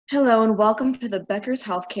Hello and welcome to the Becker's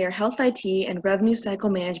Healthcare Health IT and Revenue Cycle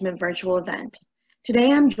Management virtual event.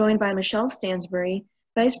 Today I'm joined by Michelle Stansbury,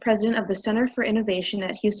 Vice President of the Center for Innovation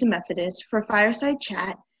at Houston Methodist, for a fireside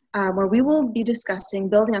chat where we will be discussing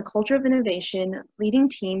building a culture of innovation, leading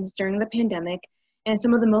teams during the pandemic, and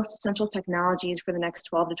some of the most essential technologies for the next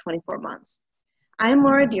 12 to 24 months. I am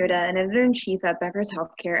Laura Dierda, an Editor-in-Chief at Becker's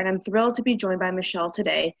Healthcare, and I'm thrilled to be joined by Michelle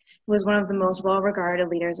today, who is one of the most well-regarded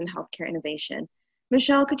leaders in healthcare innovation.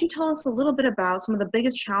 Michelle, could you tell us a little bit about some of the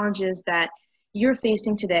biggest challenges that you're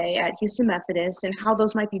facing today at Houston Methodist and how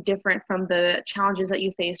those might be different from the challenges that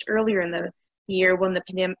you faced earlier in the year when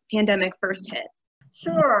the pandemic first hit?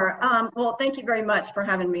 Sure. Well, thank you very much for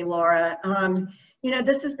having me, Laura.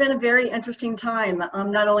 This has been a very interesting time,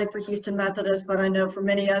 not only for Houston Methodist, but I know for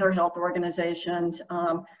many other health organizations.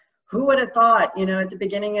 Who would have thought, at the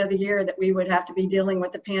beginning of the year that we would have to be dealing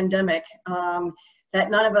with the pandemic, that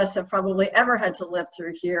none of us have probably ever had to live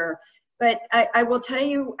through here. But I will tell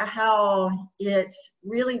you how it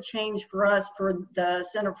really changed for us for the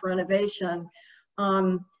Center for Innovation.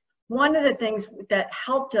 One of the things that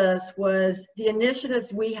helped us was the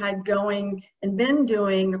initiatives we had going and been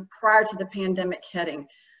doing prior to the pandemic hitting.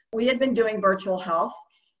 We had been doing virtual health,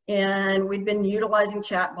 and we'd been utilizing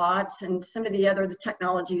chatbots and some of the other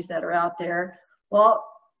technologies that are out there. Well,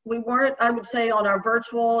 we weren't, I would say, on our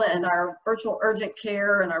virtual urgent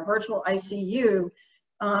care and our virtual ICU.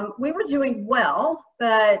 We were doing well,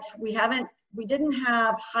 but we didn't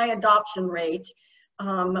have high adoption rate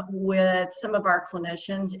with some of our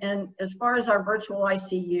clinicians. And as far as our virtual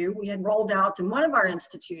ICU, we had rolled out in one of our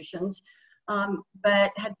institutions,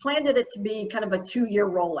 but had planned it to be kind of a 2-year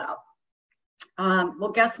rollout.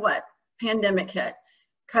 Well, guess what? Pandemic hit,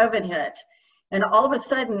 COVID hit. And all of a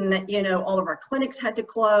sudden, all of our clinics had to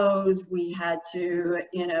close. We had to,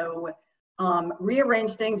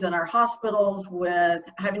 rearrange things in our hospitals with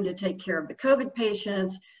having to take care of the COVID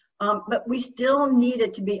patients. But we still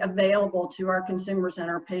needed to be available to our consumers and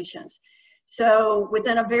our patients. So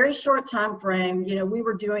within a very short time frame, we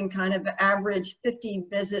were doing kind of average 50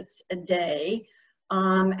 visits a day,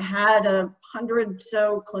 had 100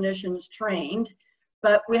 so clinicians trained,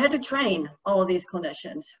 but we had to train all of these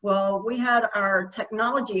clinicians. Well, we had our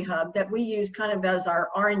technology hub that we use kind of as our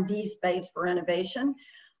R&D space for innovation.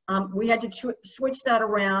 We had to switch that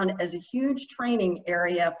around as a huge training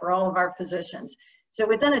area for all of our physicians. So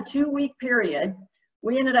within a 2-week period,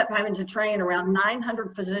 we ended up having to train around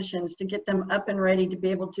 900 physicians to get them up and ready to be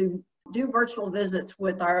able to do virtual visits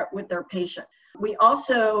with their patient. We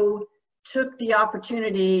also took the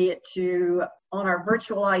opportunity to, on our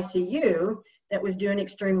virtual ICU that was doing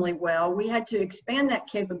extremely well, we had to expand that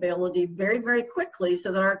capability very, very quickly so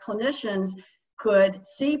that our clinicians could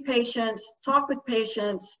see patients, talk with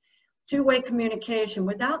patients, two-way communication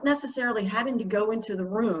without necessarily having to go into the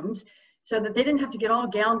rooms, so that they didn't have to get all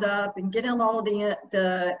gowned up and get in all of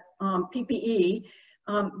the PPE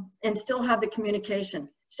and still have the communication.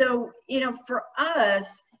 So, for us,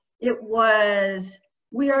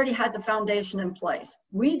 we already had the foundation in place.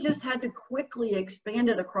 We just had to quickly expand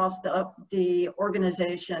it across the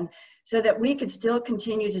organization so that we could still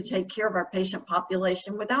continue to take care of our patient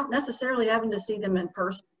population without necessarily having to see them in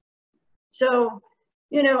person. So,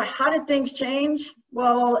 how did things change?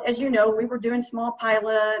 Well, as you know, we were doing small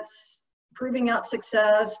pilots, proving out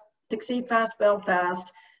success, succeed fast, fail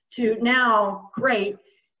fast, to now, great,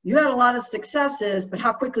 you had a lot of successes, but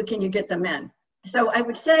how quickly can you get them in? So I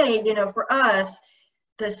would say, for us,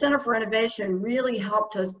 the Center for Innovation really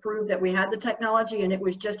helped us prove that we had the technology, and it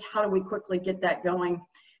was just how do we quickly get that going,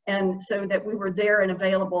 and so that we were there and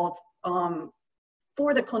available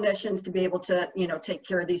for the clinicians to be able to, take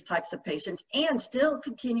care of these types of patients and still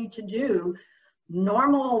continue to do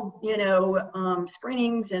normal,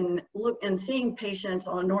 screenings and seeing patients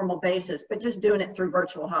on a normal basis, but just doing it through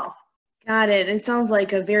virtual health. Got it. It sounds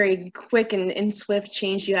like a very quick and swift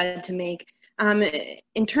change you had to make.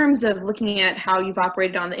 In terms of looking at how you've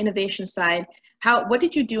operated on the innovation side, what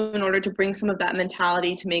did you do in order to bring some of that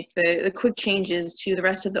mentality to make the quick changes to the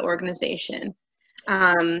rest of the organization?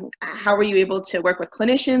 How were you able to work with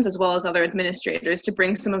clinicians as well as other administrators to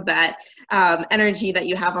bring some of that energy that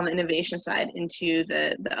you have on the innovation side into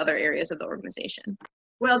the other areas of the organization?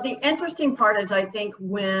 Well, the interesting part is, I think,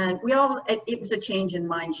 when it was a change in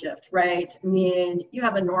mind shift, right? I mean, you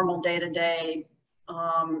have a normal day-to-day,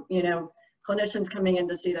 clinicians coming in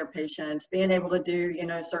to see their patients, being able to do,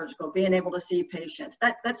 surgical, being able to see patients.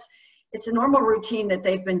 It's a normal routine that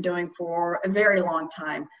they've been doing for a very long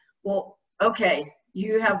time. Well, okay,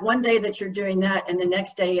 you have one day that you're doing that, and the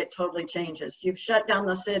next day it totally changes. You've shut down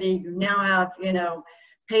the city. You now have,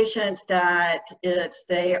 patients that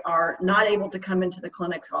they are not able to come into the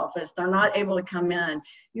clinic's office. They're not able to come in.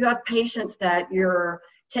 You have patients that you're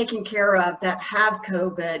taking care of that have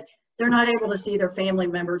COVID. They're not able to see their family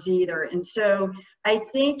members either. And so I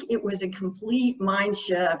think it was a complete mind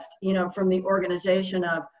shift, from the organization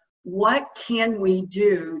of what can we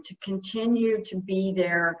do to continue to be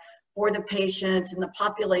there for the patients and the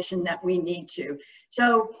population that we need to.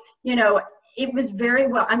 So, it was very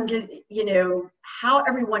well, how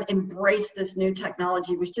everyone embraced this new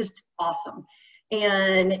technology was just awesome.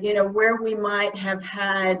 And, where we might have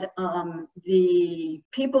had the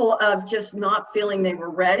people of just not feeling they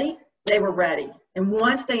were ready, they were ready. And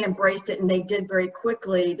once they embraced it, and they did very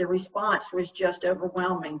quickly, the response was just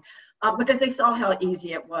overwhelming because they saw how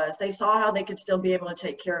easy it was. They saw how they could still be able to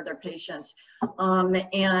take care of their patients.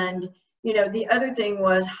 The other thing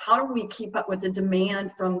was, how do we keep up with the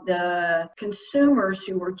demand from the consumers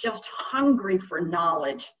who were just hungry for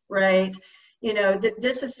knowledge, right?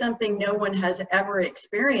 This is something no one has ever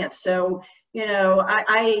experienced. So,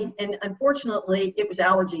 and unfortunately it was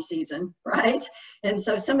allergy season, right? And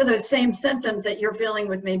so some of those same symptoms that you're feeling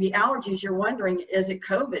with maybe allergies, you're wondering, is it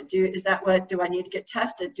COVID? Do I need to get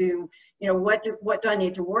tested? What do I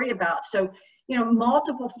need to worry about? So,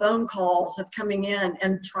 multiple phone calls of coming in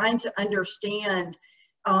and trying to understand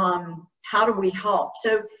how do we help.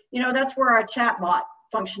 So, that's where our chatbot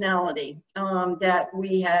functionality that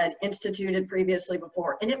we had instituted previously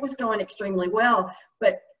before, and it was going extremely well.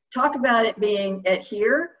 But talk about it being at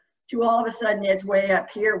here to all of a sudden it's way up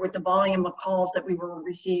here with the volume of calls that we were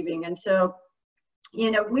receiving. And so,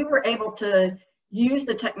 we were able to use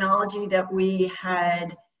the technology that we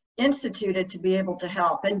had instituted to be able to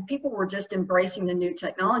help. And people were just embracing the new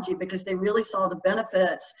technology because they really saw the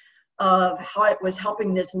benefits of how it was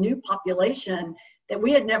helping this new population that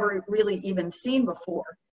we had never really even seen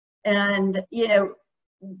before. And,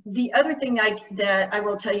 the other thing that I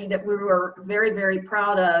will tell you that we were very, very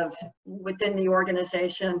proud of within the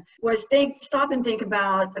organization was stop and think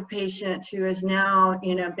about a patient who is now,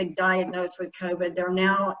 big diagnosed with COVID. They're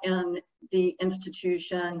now in the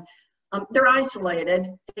institution. They're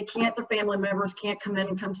isolated. Their family members can't come in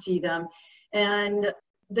and come see them. And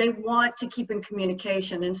they want to keep in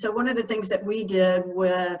communication. And so one of the things that we did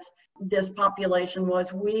with this population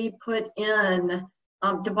was we put in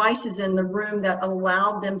devices in the room that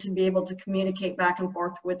allowed them to be able to communicate back and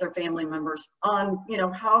forth with their family members on,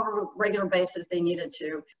 however regular basis they needed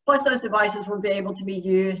to. Plus those devices were able to be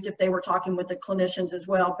used if they were talking with the clinicians as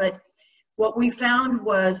well. But what we found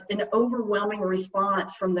was an overwhelming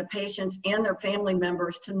response from the patients and their family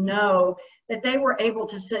members to know that they were able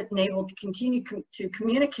to sit and able to continue to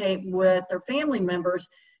communicate with their family members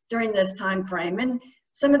during this time frame. And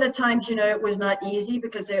some of the times, it was not easy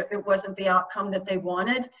because it wasn't the outcome that they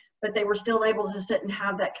wanted, but they were still able to sit and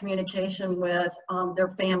have that communication with their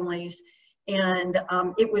families. And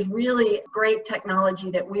it was really great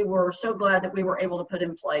technology that we were so glad that we were able to put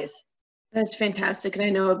in place. That's fantastic. And I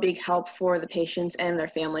know a big help for the patients and their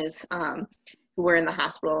families who were in the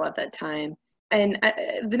hospital at that time. And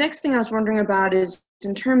the next thing I was wondering about is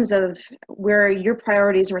in terms of where your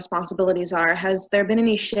priorities and responsibilities are, has there been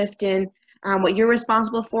any shift in what you're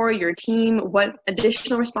responsible for, your team? What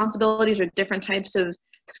additional responsibilities or different types of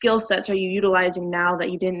skill sets are you utilizing now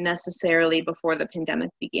that you didn't necessarily before the pandemic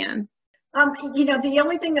began? The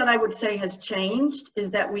only thing that I would say has changed is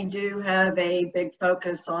that we do have a big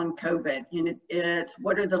focus on COVID. It's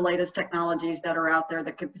what are the latest technologies that are out there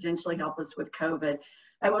that could potentially help us with COVID.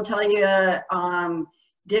 I will tell you,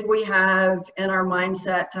 did we have in our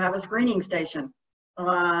mindset to have a screening station?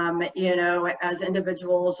 As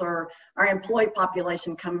individuals or our employee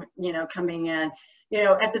population coming in.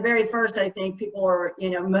 At the very first, I think people are,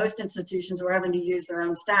 most institutions were having to use their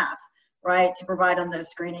own staff, right, to provide on those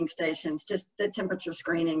screening stations, just the temperature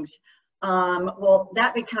screenings. Well,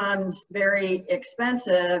 that becomes very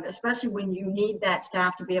expensive, especially when you need that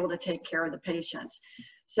staff to be able to take care of the patients.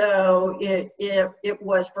 So it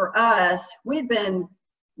was for us, we'd been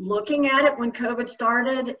looking at it when COVID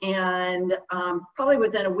started, and probably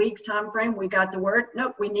within a week's time frame, we got the word,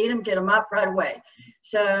 nope, we need them, get them up right away.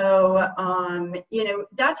 So,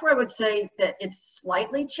 that's where I would say that it's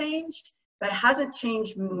slightly changed, but it hasn't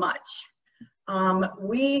changed much.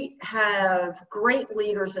 We have great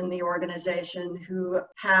leaders in the organization who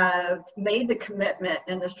have made the commitment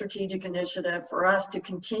and the strategic initiative for us to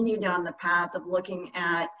continue down the path of looking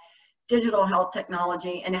at digital health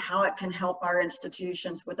technology and how it can help our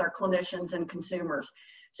institutions with our clinicians and consumers.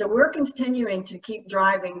 So we're continuing to keep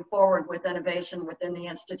driving forward with innovation within the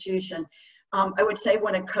institution. I would say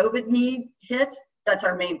when a COVID need hits, that's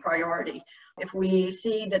our main priority. If we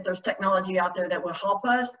see that there's technology out there that will help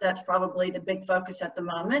us, that's probably the big focus at the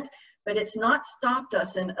moment, but it's not stopped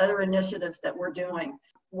us in other initiatives that we're doing.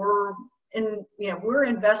 We're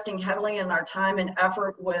investing heavily in our time and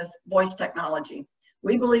effort with voice technology.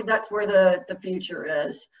 We believe that's where the future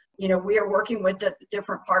is. We are working with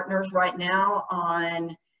different partners right now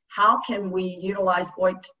on how can we utilize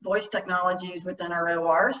voice technologies within our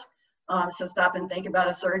ORs. So stop and think about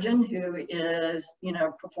a surgeon who is,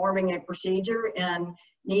 performing a procedure and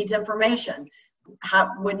needs information.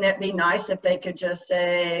 Wouldn't it be nice if they could just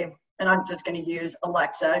say, and I'm just going to use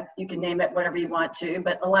Alexa, you can name it whatever you want to,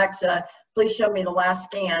 but Alexa, please show me the last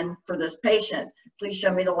scan for this patient. Please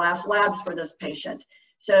show me the last labs for this patient.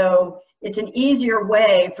 So it's an easier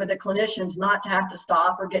way for the clinicians not to have to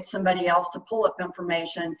stop or get somebody else to pull up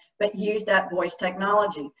information, but use that voice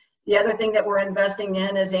technology. The other thing that we're investing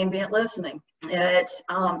in is ambient listening. It's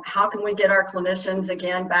how can we get our clinicians,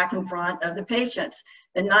 again, back in front of the patients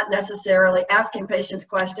and not necessarily asking patients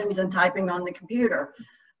questions and typing on the computer.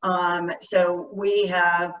 So we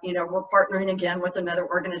have, we're partnering again with another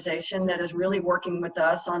organization that is really working with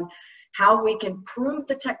us on how we can prove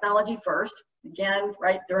the technology first. Again,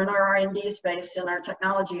 right, they're in our R&D space in our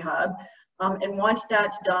technology hub. And once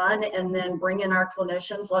that's done, and then bring in our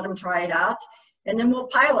clinicians, let them try it out. And then we'll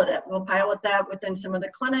pilot it. We'll pilot that within some of the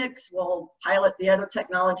clinics. We'll pilot the other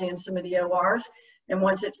technology in some of the ORs. And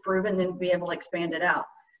once it's proven, then be able to expand it out.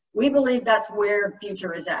 We believe that's where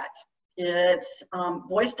future is at. It's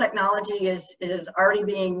voice technology is already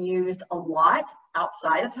being used a lot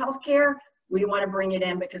outside of healthcare. We want to bring it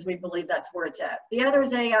in because we believe that's where it's at. The other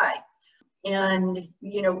is AI. And,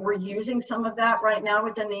 we're using some of that right now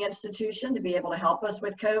within the institution to be able to help us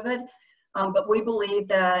with COVID. But we believe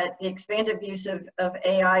that the expanded use of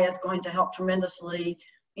AI is going to help tremendously,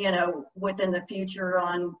 within the future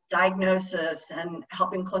on diagnosis and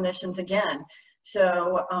helping clinicians again.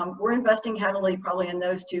 So we're investing heavily probably in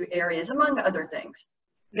those two areas, among other things.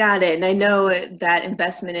 Got it. And I know that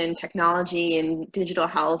investment in technology and digital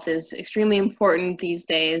health is extremely important these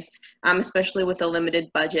days, especially with a limited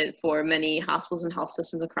budget for many hospitals and health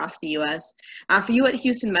systems across the U.S. For you at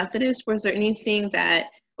Houston Methodist, was there anything that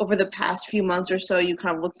over the past few months or so you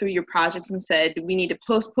kind of looked through your projects and said, we need to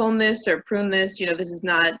postpone this or prune this, this is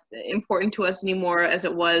not important to us anymore as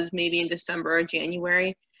it was maybe in December or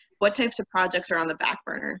January? What types of projects are on the back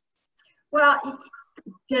burner? Well,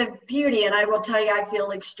 the beauty, and I will tell you, I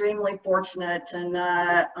feel extremely fortunate in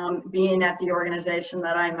being at the organization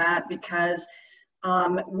that I'm at, because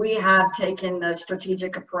we have taken the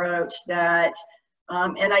strategic approach that,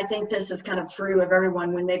 and I think this is kind of true of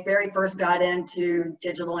everyone when they very first got into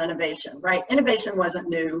digital innovation, right? Innovation wasn't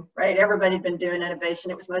new, right? Everybody had been doing innovation.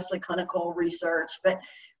 It was mostly clinical research, but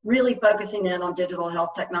really focusing in on digital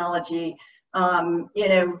health technology.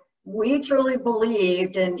 We truly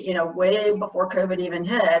believed, and way before COVID even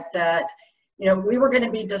hit, that we were going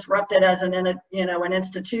to be disrupted as an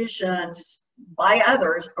institution by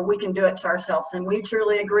others, or we can do it to ourselves. And we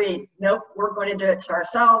truly agreed, nope, we're going to do it to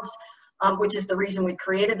ourselves, which is the reason we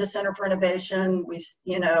created the Center for Innovation. We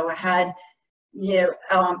had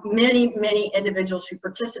many individuals who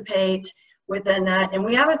participate within that, and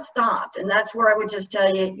we haven't stopped. And that's where I would just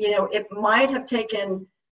tell you, it might have taken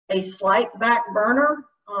a slight back burner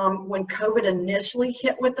when COVID initially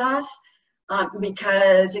hit with us,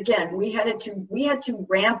 because again, we had to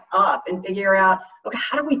ramp up and figure out, okay,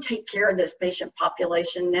 how do we take care of this patient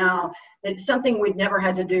population now? It's something we'd never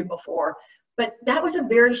had to do before. But that was a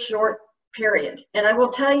very short period. And I will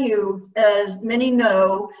tell you, as many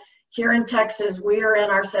know, here in Texas, we are in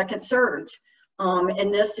our second surge.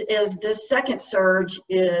 And this second surge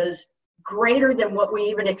is greater than what we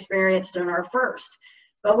even experienced in our first.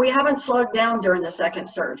 But we haven't slowed down during the second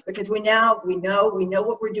surge, because we know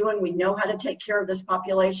what we're doing. We know how to take care of this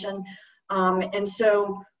population. And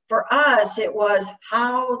so for us, it was,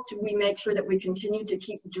 how do we make sure that we continue to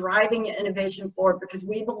keep driving innovation forward? Because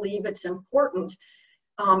we believe it's important,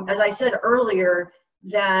 as I said earlier,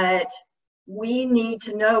 that we need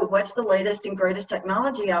to know what's the latest and greatest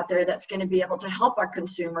technology out there that's going to be able to help our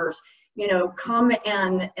consumers, come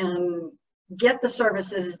and get the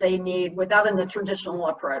services they need without in the traditional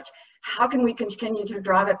approach. How can we continue to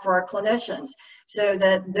drive it for our clinicians so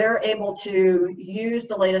that they're able to use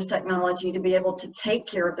the latest technology to be able to take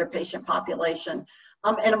care of their patient population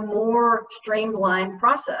in a more streamlined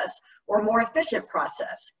process or more efficient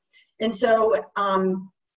process? And so,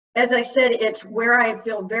 as I said, it's where I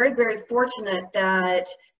feel very, very fortunate that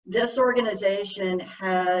this organization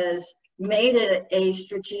has made it a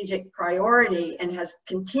strategic priority and has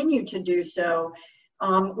continued to do so,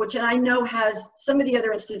 which I know has some of the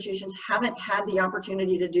other institutions haven't had the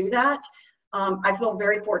opportunity to do that. I feel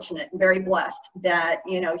very fortunate and very blessed that,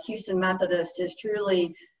 you know, Houston Methodist is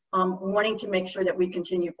truly wanting to make sure that we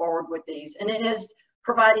continue forward with these. And it is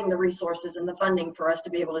providing the resources and the funding for us to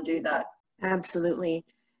be able to do that. Absolutely.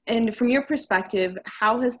 And from your perspective,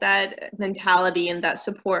 how has that mentality and that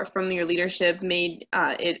support from your leadership made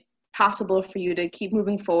it possible for you to keep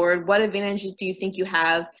moving forward? What advantages do you think you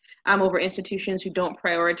have over institutions who don't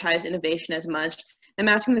prioritize innovation as much? I'm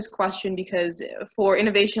asking this question because for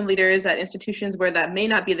innovation leaders at institutions where that may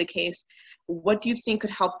not be the case, what do you think could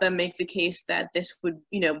help them make the case that this would,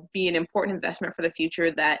 you know, be an important investment for the future,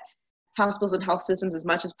 that hospitals and health systems as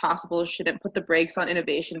much as possible shouldn't put the brakes on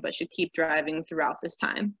innovation but should keep driving throughout this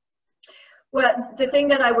time? Well, the thing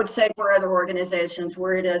that I would say for other organizations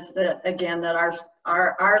where it is that, again, that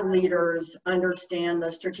our leaders understand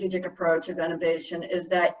the strategic approach of innovation is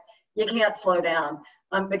that you can't slow down.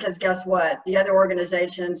 Because guess what? The other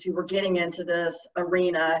organizations who were getting into this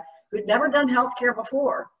arena, who'd never done healthcare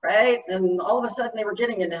before, right? And all of a sudden they were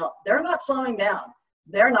getting into health. They're not slowing down.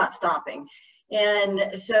 They're not stopping.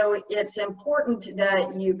 And so it's important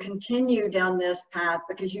that you continue down this path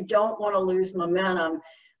because you don't want to lose momentum.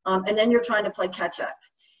 And then you're trying to play catch up.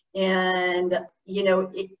 And, you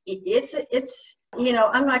know, it's you know,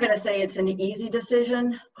 I'm not going to say it's an easy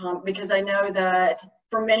decision because I know that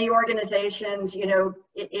for many organizations, you know,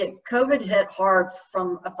 COVID hit hard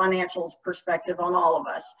from a financial perspective on all of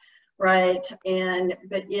us, right?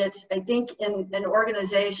 But it's, I think in an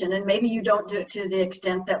organization, and maybe you don't do it to the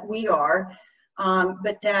extent that we are,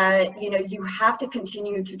 but that, you know, you have to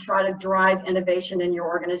continue to try to drive innovation in your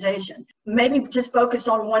organization. Maybe just focus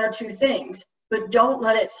on one or two things, but don't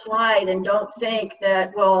let it slide and don't think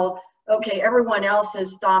that, well, okay, everyone else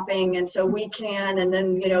is stopping and so we can, and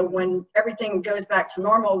then, you know, when everything goes back to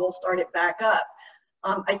normal, we'll start it back up.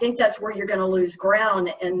 I think that's where you're going to lose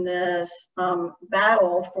ground in this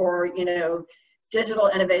battle for, you know, digital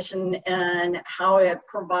innovation and how it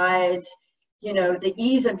provides, you know, the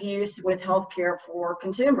ease of use with healthcare for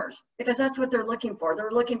consumers, because that's what they're looking for.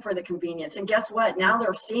 They're looking for the convenience. And guess what? Now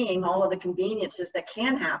they're seeing all of the conveniences that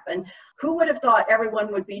can happen. Who would have thought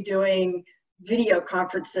everyone would be doing video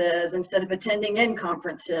conferences instead of attending in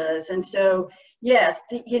conferences? And so, yes,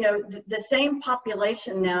 you know, the same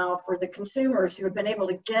population now for the consumers who have been able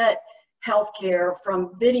to get healthcare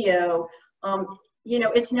from video, you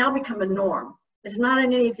know, it's now become a norm. It's not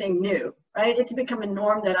anything new, right? It's become a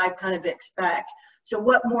norm that I kind of expect. So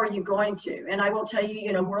what more are you going to? And I will tell you,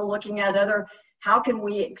 you know, we're looking at how can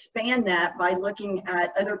we expand that by looking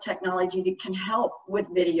at other technology that can help with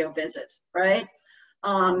video visits, right?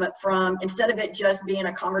 From instead of it just being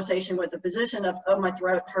a conversation with the physician of, oh, my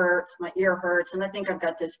throat hurts, my ear hurts, and I think I've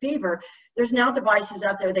got this fever, there's now devices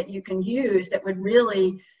out there that you can use that would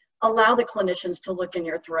really allow the clinicians to look in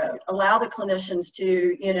your throat, allow the clinicians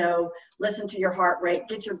to, you know, listen to your heart rate,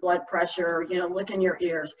 get your blood pressure, you know, look in your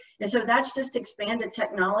ears. And so that's just expanded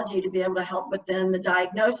technology to be able to help within the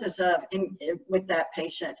diagnosis with that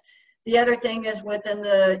patient. The other thing is within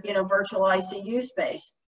the, you know, virtual ICU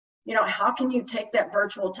space. You know, how can you take that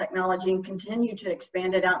virtual technology and continue to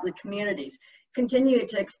expand it out in the communities, continue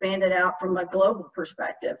to expand it out from a global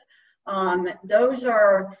perspective?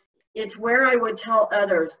 It's where I would tell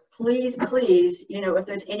others, please, you know, if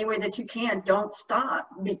there's any way that you can, don't stop,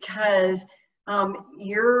 because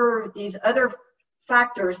these other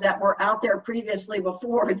factors that were out there previously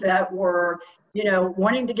before that were, you know,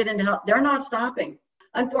 wanting to get into health, they're not stopping.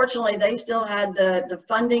 Unfortunately, they still had the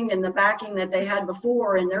funding and the backing that they had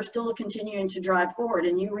before, and they're still continuing to drive forward.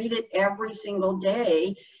 And you read it every single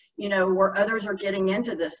day, you know, where others are getting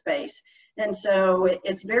into this space. And so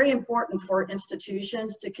it's very important for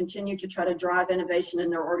institutions to continue to try to drive innovation in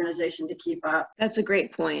their organization to keep up. That's a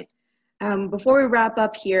great point. Before we wrap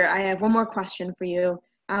up here, I have one more question for you.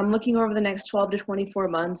 Looking over the next 12 to 24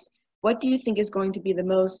 months, what do you think is going to be the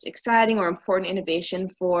most exciting or important innovation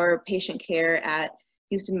for patient care at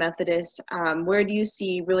Houston Methodist? Where do you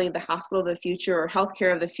see really the hospital of the future or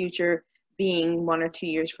healthcare of the future being 1 or 2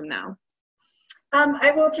 years from now?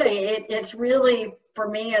 I will tell you, it's really, for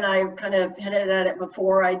me, and I kind of hinted at it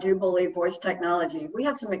before, I do believe voice technology. We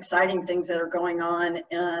have some exciting things that are going on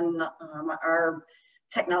in our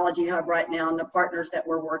technology hub right now and the partners that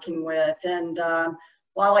we're working with. And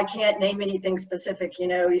while I can't name anything specific, you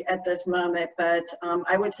know, at this moment, but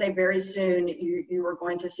I would say very soon you are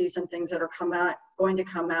going to see some things that are going to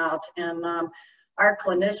come out. And our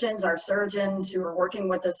clinicians, our surgeons who are working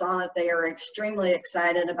with us on it, they are extremely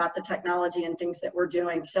excited about the technology and things that we're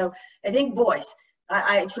doing. So I think voice,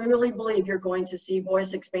 I truly believe you're going to see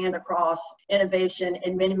voice expand across innovation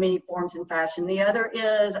in many, many forms and fashion. The other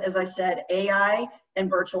is, as I said, AI and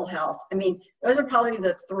virtual health. I mean, those are probably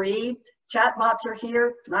the three. Chatbots are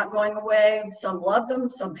here, not going away. Some love them,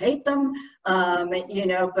 some hate them, you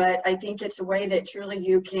know, but I think it's a way that truly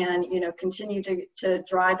you can, you know, continue to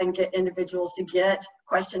drive and get individuals to get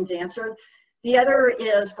questions answered. The other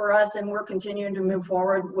is for us, and we're continuing to move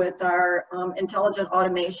forward with our intelligent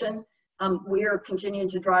automation. We are continuing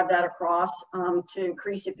to drive that across to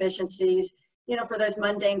increase efficiencies, you know, for those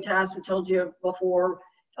mundane tasks we told you before.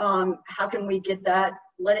 How can we get that,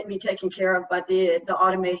 let it be taken care of by the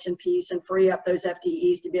automation piece and free up those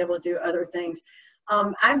FTEs to be able to do other things.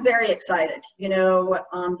 I'm very excited. You know,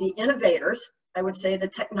 the innovators, I would say the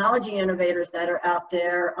technology innovators that are out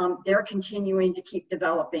there, they're continuing to keep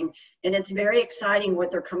developing, and it's very exciting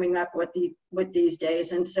what they're coming up with these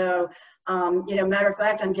days. And so, you know, matter of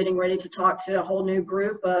fact, I'm getting ready to talk to a whole new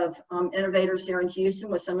group of innovators here in Houston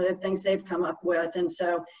with some of the things they've come up with. And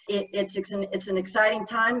so it's an exciting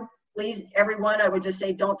time. Please, everyone, I would just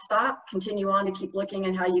say don't stop. Continue on to keep looking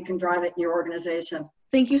at how you can drive it in your organization.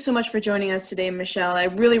 Thank you so much for joining us today, Michelle. I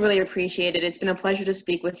really, really appreciate it. It's been a pleasure to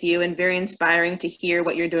speak with you and very inspiring to hear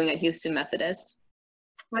what you're doing at Houston Methodist.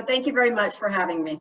 Well, thank you very much for having me.